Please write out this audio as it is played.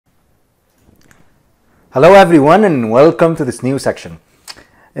Hello everyone and welcome to this new section.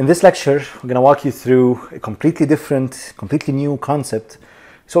 In this lecture, we're going to walk you through a completely different, completely new concept.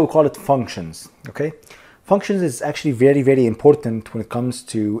 So we call it functions, okay? Functions is actually very, very important when it comes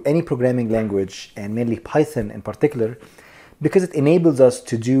to any programming language and mainly Python in particular, because it enables us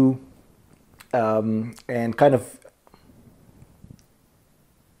to do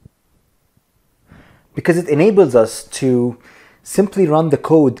simply run the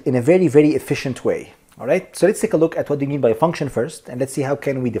code in a very, very efficient way. All right, so let's take a look at what we mean by a function first, and let's see how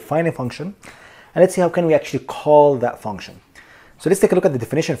can we define a function, and let's see how can we actually call that function. So let's take a look at the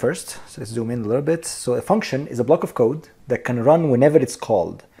definition first. So let's zoom in a little bit. So a function is a block of code that can run whenever it's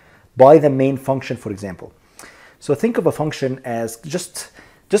called by the main function, for example. So think of a function as just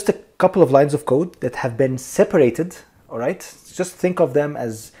a couple of lines of code that have been separated, all right? Just think of them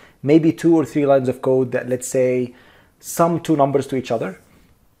as maybe 2 or 3 lines of code that, let's say, sum 2 numbers to each other,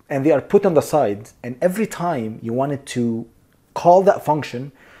 and they are put on the side, and every time you wanted to call that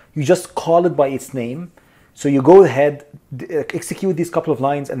function, you just call it by its name. So you go ahead, execute these couple of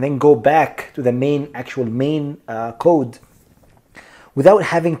lines, and then go back to the actual main code without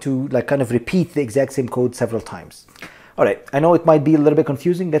having to repeat the exact same code several times. All right, I know it might be a little bit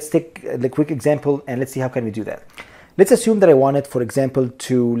confusing. Let's take a quick example and let's see how can we do that. Let's assume that I wanted, for example,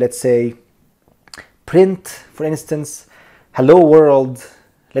 to, let's say, print, for instance, hello world,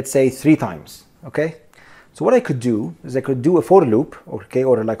 let's say 3 times, okay? So what I could do is I could do a for loop, okay,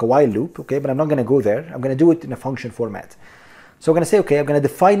 or like a while loop, okay, but I'm not gonna go there. I'm gonna do it in a function format. So I'm gonna say, okay, I'm gonna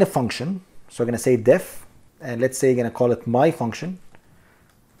define a function. So I'm gonna say def, and let's say I'm gonna call it my function,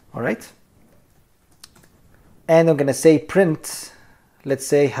 all right? And I'm gonna say print, let's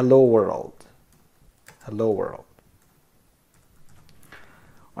say hello world, hello world.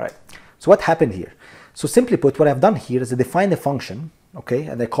 All right, so what happened here? So simply put, what I've done here is I define a function, okay,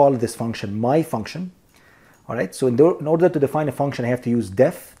 and I call this function my function. All right, so in order to define a function, I have to use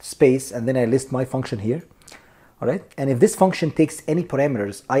def space, and then I list my function here. All right, and if this function takes any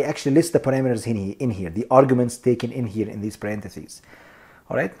parameters, I actually list the parameters in here, the arguments taken in here in these parentheses.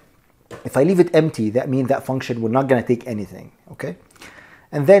 All right, if I leave it empty, that means that function will not gonna take anything, okay?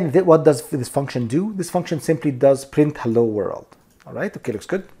 And then what does this function do? This function simply does print hello world. All right, okay, looks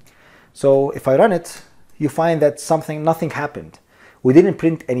good. So if I run it, you find that nothing happened. We didn't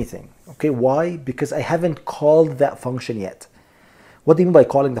print anything, okay? Why? Because I haven't called that function yet. What do you mean by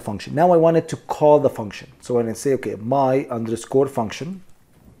calling the function? Now I wanted to call the function. So I'm gonna say, okay, my underscore function.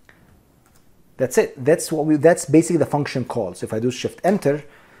 That's it. That's basically the function call. So if I do shift enter,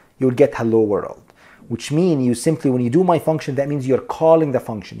 you will get hello world, which means you simply, when you do my function, that means you're calling the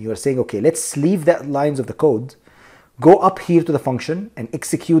function. You are saying, okay, let's leave that lines of the code, go up here to the function and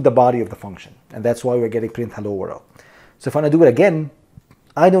execute the body of the function. And that's why we're getting print hello world. So if I want to do it again,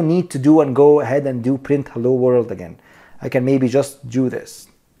 I don't need to go ahead and do print hello world again. I can maybe just do this,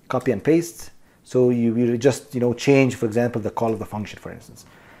 copy and paste. So you just, change, for example, the call of the function, for instance.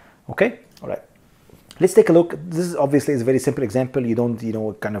 Okay, all right. Let's take a look. This is obviously is a very simple example. You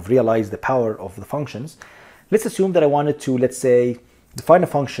don't, kind of realize the power of the functions. Let's assume that I wanted to, let's say, define a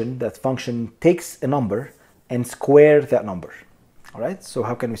function. That function takes a number and square that number. All right, so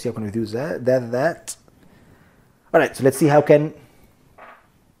how can we do that? All right, so let's see how can.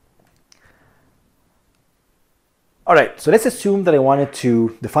 All right, so let's assume that I wanted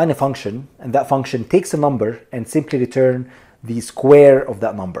to define a function, and that function takes a number and simply return the square of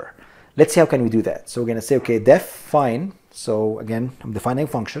that number. Let's see how can we do that. So we're gonna say, okay, define. So again, I'm defining a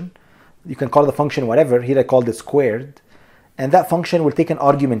function. You can call the function whatever. Here I called it squared, and that function will take an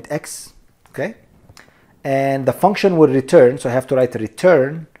argument x, okay? And the function will return, so I have to write a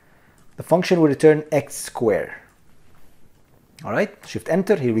return. The function will return x squared. All right, shift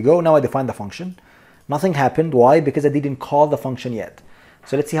enter, here we go. Now I define the function. Nothing happened. Why? Because I didn't call the function yet.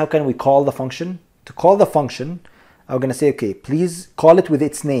 So let's see how can we call the function. To call the function, I'm gonna say, okay, please call it with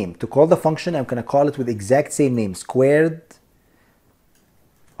its name. To call the function, I'm gonna call it with the exact same name, squared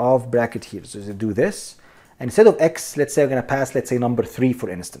of bracket here. So to do this, and instead of x, let's say I'm gonna pass, let's say number 3, for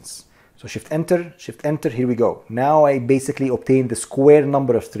instance. So shift enter, here we go. Now I basically obtain the square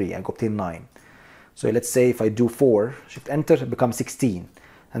number of 3. I obtain 9. So let's say if I do 4, shift enter, it becomes 16,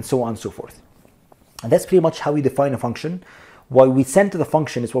 and so on and so forth. And that's pretty much how we define a function. What we send to the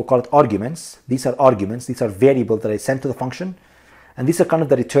function is what we call it arguments. These are arguments, these are variables that I send to the function, and these are kind of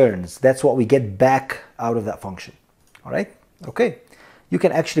the returns. That's what we get back out of that function. All right, okay. You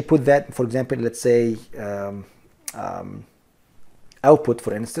can actually put that, for example, let's say output,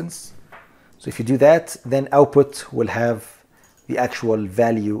 for instance. So if you do that, then output will have the actual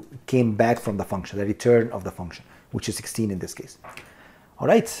value came back from the function, the return of the function, which is 16 in this case. All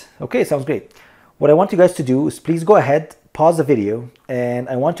right, okay, sounds great. What I want you guys to do is please go ahead, pause the video, and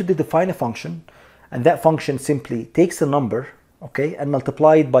I want you to define a function, and that function simply takes a number, okay, and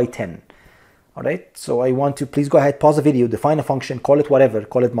multiply it by 10. All right, so I want to please go ahead, pause the video, define a function, call it whatever,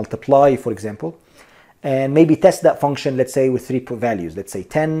 call it multiply, for example, and maybe test that function, let's say with 3 values, let's say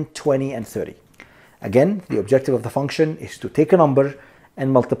 10, 20, and 30. Again, the objective of the function is to take a number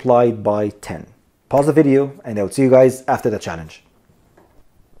and multiply it by 10. Pause the video, and I will see you guys after the challenge.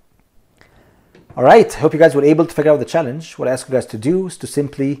 All right, hope you guys were able to figure out the challenge. What I ask you guys to do is to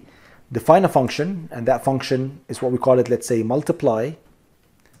simply define a function, and that function is what we call it, let's say multiply.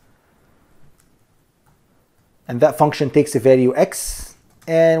 And that function takes a value x,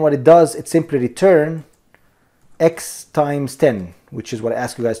 and what it does, it simply return x times 10, which is what I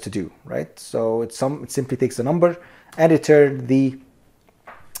ask you guys to do, right? So it simply takes a number and return the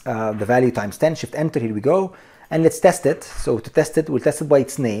value times 10. Shift enter, here we go, and let's test it. So to test it, we'll test it by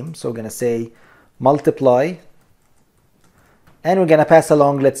its name. So we're gonna say multiply, and we're gonna pass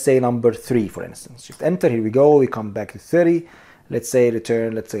along, let's say number 3, for instance. Shift enter, here we go, we come back to 30. Let's say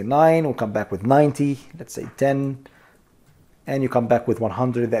return, let's say 9, we'll come back with 90, let's say 10, and you come back with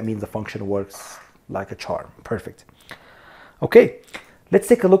 100. That means the function works like a charm. Perfect. Okay, let's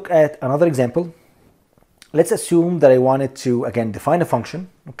take a look at another example. Let's assume that I wanted to, again, define a function,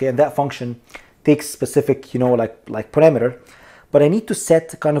 okay, and that function takes specific, like parameter, but I need to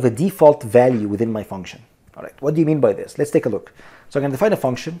set kind of a default value within my function. All right, what do you mean by this? Let's take a look. So I'm going to define a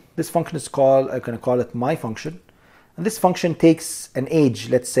function. This function is called, I'm going to call it my function. And this function takes an age,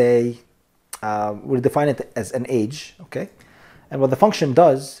 let's say, we'll define it as an age, okay? And what the function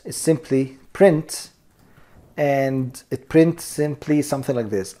does is simply print, and it prints simply something like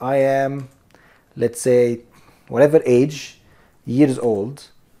this. I am, let's say, whatever age, years old,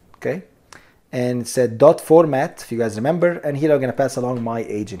 okay? And it said dot format, if you guys remember, and here I'm gonna pass along my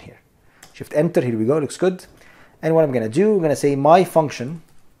age in here. Shift enter, here we go, looks good. And what I'm gonna do, I'm gonna say my function,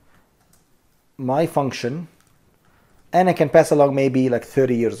 and I can pass along maybe like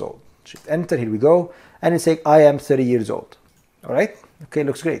 30 years old. Shift enter, here we go, and it's saying I am 30 years old. All right, okay,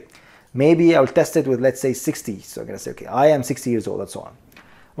 looks great. Maybe I'll test it with, let's say 60. So I'm gonna say, okay, I am 60 years old, and so on.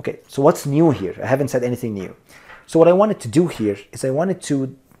 Okay, so what's new here? I haven't said anything new. So what I wanted to do here is I wanted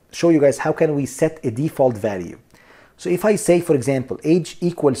to show you guys how can we set a default value. So if I say, for example, age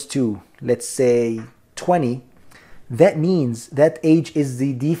equals to, let's say 20, that means that age is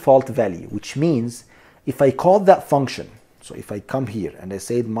the default value, which means if I call that function, so if I come here and I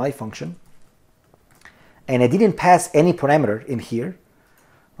say my function, and I didn't pass any parameter in here,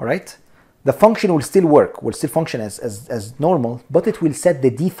 all right, the function will still work, will still function as normal, but it will set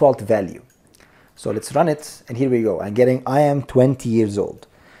the default value. So let's run it, and here we go. I'm getting I am 20 years old,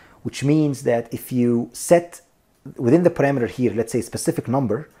 which means that if you set within the parameter here, let's say a specific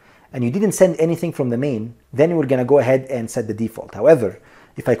number, and you didn't send anything from the main, then we're gonna go ahead and set the default. However,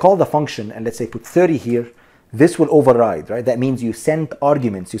 if I call the function and let's say put 30 here, this will override, right? That means you send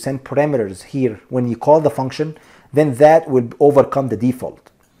arguments, you send parameters here when you call the function, then that will overcome the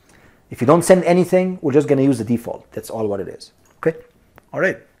default. If you don't send anything, we're just gonna use the default. That's all what it is, okay? All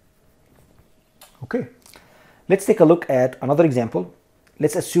right. Okay, let's take a look at another example.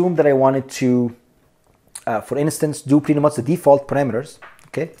 Let's assume that I wanted to, for instance, do pretty much the default parameters,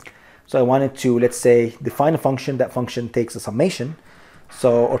 okay? So I wanted to, let's say, define a function. That function takes a summation,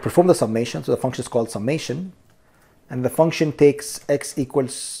 or perform the summation. So the function is called summation, and the function takes x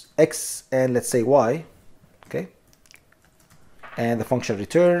equals x and let's say y, okay? And the function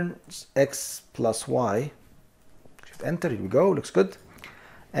returns x plus y. Shift enter, here we go, looks good.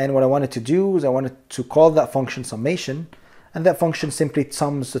 And what I wanted to do is I wanted to call that function summation, and that function simply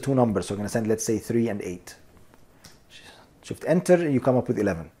sums the two numbers. So we're going to send, let's say, 3 and 8. Shift enter, and you come up with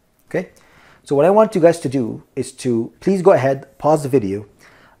 11. Okay? So what I want you guys to do is to please go ahead, pause the video,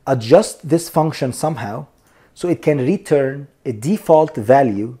 adjust this function somehow so it can return a default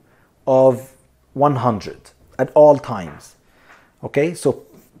value of 100 at all times. Okay? So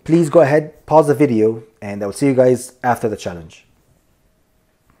please go ahead, pause the video, and I will see you guys after the challenge.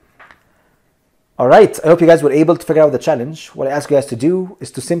 All right, I hope you guys were able to figure out the challenge. What I ask you guys to do is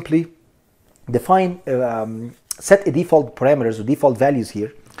to simply define, set a default parameters or default values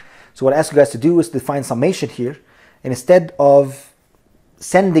here. So what I ask you guys to do is define summation here. And instead of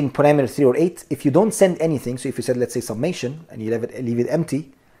sending parameter 3 or 8, if you don't send anything, so if you said, let's say summation, and you leave it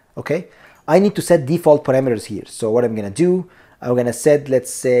empty, okay, I need to set default parameters here. So what I'm gonna do, I'm gonna set, let's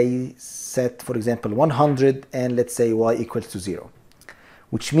say, for example, 100, and let's say y equals to 0.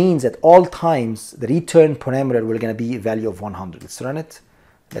 Which means at all times, the return parameter will gonna be a value of 100. Let's run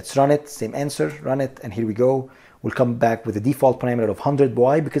it, same answer, run it, and here we go. will come back with a default parameter of 100.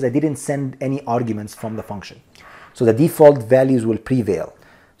 Why? Because I didn't send any arguments from the function. So the default values will prevail.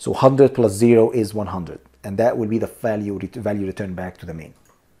 So 100 plus 0 is 100. And that will be the value returned back to the main.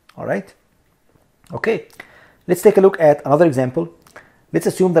 All right? Okay. Let's take a look at another example. Let's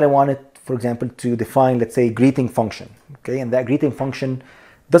assume that I wanted, for example, to define, let's say, greeting function. Okay, and that greeting function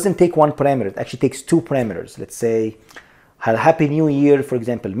doesn't take one parameter. It actually takes two parameters. Let's say, Happy New Year, for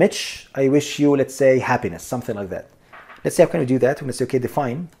example, Mitch. I wish you, let's say, happiness, something like that. Let's say, how can we do that? I'm going to say, okay,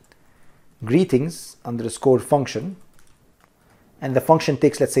 define greetings underscore function. And the function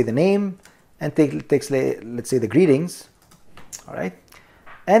takes, let's say, the name and takes, let's say, the greetings. All right.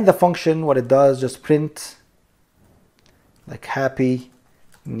 And the function, what it does, just print like Happy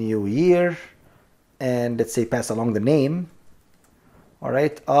New Year, and let's say pass along the name. All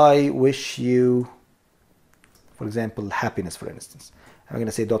right, I wish you, for example, happiness, for instance. I'm going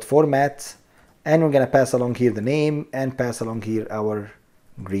to say dot format, and we're going to pass along here the name and pass along here our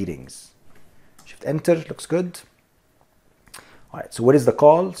greetings. Shift enter, looks good. All right, so what is the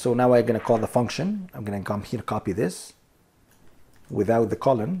call? So now I'm going to call the function. I'm going to come here, copy this without the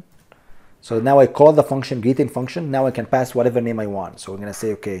colon. So now I call the function, greeting function. Now I can pass whatever name I want. So we're going to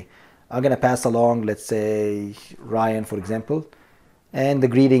say, okay, I'm going to pass along, let's say, Ryan, for example. And the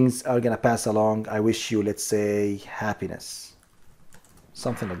greetings are going to pass along, I wish you, let's say, happiness.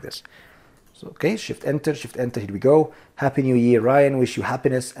 Something like this. So, okay, shift enter, here we go. Happy New Year, Ryan, wish you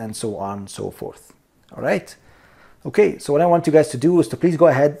happiness, and so on and so forth. All right. Okay, so what I want you guys to do is to please go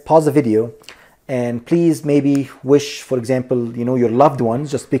ahead, pause the video, and please maybe wish, for example, you know, your loved ones,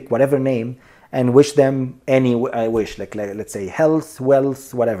 just pick whatever name and wish them any wish, like let's say health,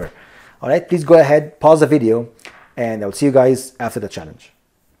 wealth, whatever. All right, please go ahead, pause the video, and I'll see you guys after the challenge.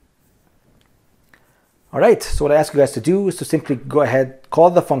 All right, so what I ask you guys to do is to simply go ahead, call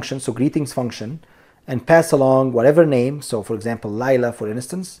the function, so greetings function, and pass along whatever name. So for example, Lila, for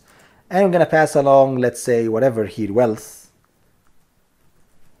instance, and we're going to pass along, let's say, whatever here, wealth.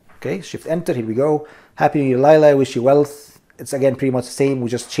 Okay, shift enter, here we go. Happy New Year, Lila, I wish you wealth. It's again pretty much the same. We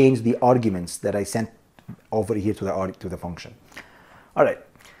just changed the arguments that I sent over here to the function. All right.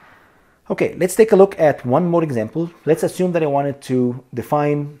 Okay, let's take a look at one more example. Let's assume that I wanted to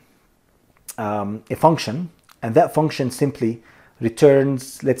define a function, and that function simply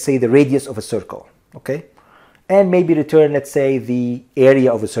returns, let's say, the radius of a circle, okay? And maybe return, let's say, the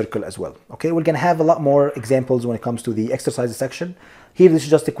area of a circle as well, okay? We're gonna have a lot more examples when it comes to the exercises section. Here, this is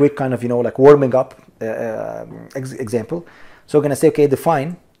just a quick kind of, you know, like warming up example. So we're gonna say, okay,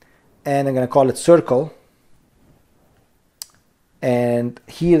 define, and I'm gonna call it circle. And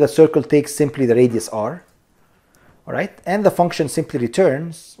here the circle takes simply the radius r, all right? And the function simply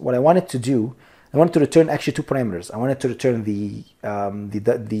returns what I wanted to do. I wanted to return actually two parameters. I wanted to return the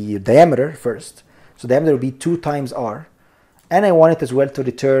diameter first. So diameter would be 2 times r. And I wanted as well to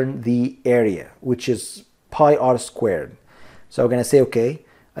return the area, which is pi r squared. So I'm going to say, okay,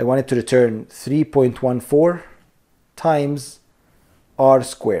 I wanted to return 3.14 times r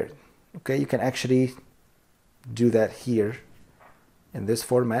squared. Okay, you can actually do that here in this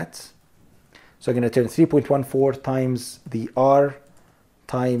format. So I'm going to return 3.14 times the r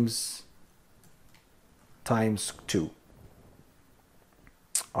times 2.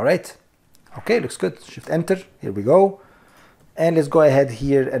 All right. Okay, looks good. Shift enter. Here we go. And let's go ahead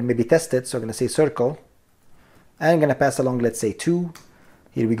here and maybe test it. So I'm going to say circle. And I'm going to pass along, let's say 2.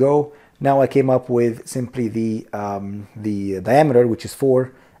 Here we go. Now I came up with simply the diameter, which is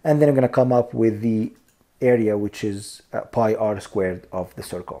 4. And then I'm going to come up with the area, which is pi r squared of the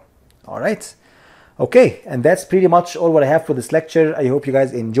circle. All right. Okay, and that's pretty much all what I have for this lecture. I hope you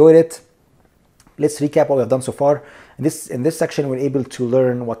guys enjoyed it. Let's recap what we've done so far. In this section, we're able to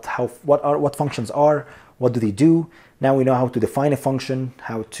learn what functions are, what do they do. Now we know how to define a function,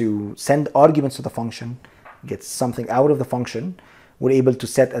 how to send arguments to the function, get something out of the function. We're able to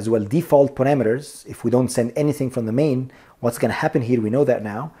set as well default parameters. If we don't send anything from the main, what's going to happen here? We know that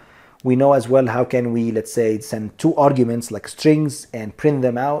now. We know as well how can we, let's say, send 2 arguments like strings and print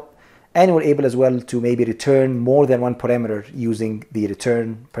them out. And we're able as well to maybe return more than one parameter using the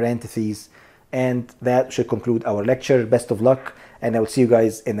return parentheses. And that should conclude our lecture. Best of luck, and I will see you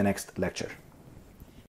guys in the next lecture.